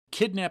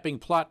kidnapping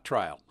plot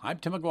trial. I'm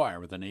Tim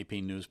McGuire with an AP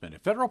News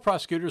Minute. Federal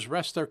prosecutors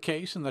rest their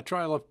case in the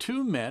trial of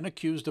two men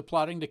accused of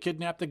plotting to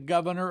kidnap the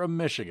governor of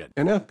Michigan.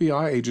 An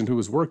FBI agent who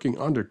was working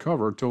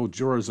undercover told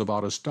jurors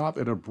about a stop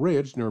at a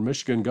bridge near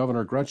Michigan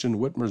Governor Gretchen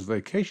Whitmer's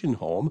vacation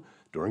home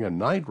during a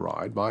night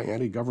ride by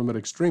anti-government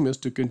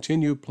extremists to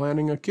continue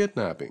planning a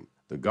kidnapping.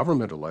 The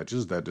government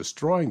alleges that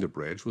destroying the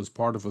bridge was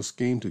part of a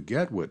scheme to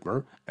get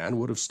Whitmer and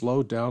would have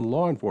slowed down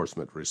law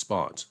enforcement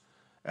response.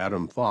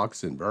 Adam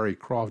Fox and Barry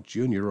Croft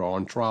Jr. are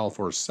on trial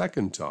for a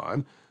second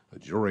time. A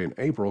jury in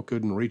April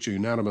couldn't reach a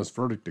unanimous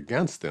verdict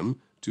against them.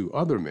 Two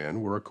other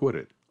men were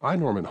acquitted. I'm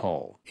Norman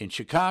Hall. In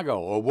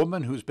Chicago, a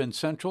woman who's been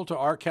central to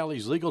R.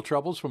 Kelly's legal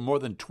troubles for more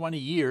than 20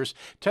 years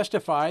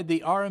testified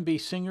the R&B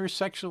singer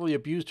sexually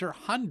abused her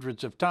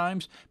hundreds of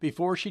times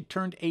before she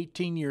turned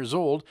 18 years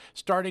old,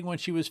 starting when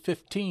she was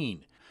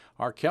 15.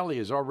 R. Kelly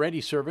is already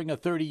serving a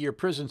 30-year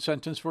prison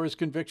sentence for his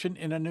conviction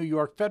in a New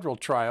York federal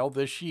trial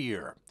this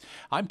year.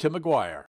 I'm Tim McGuire.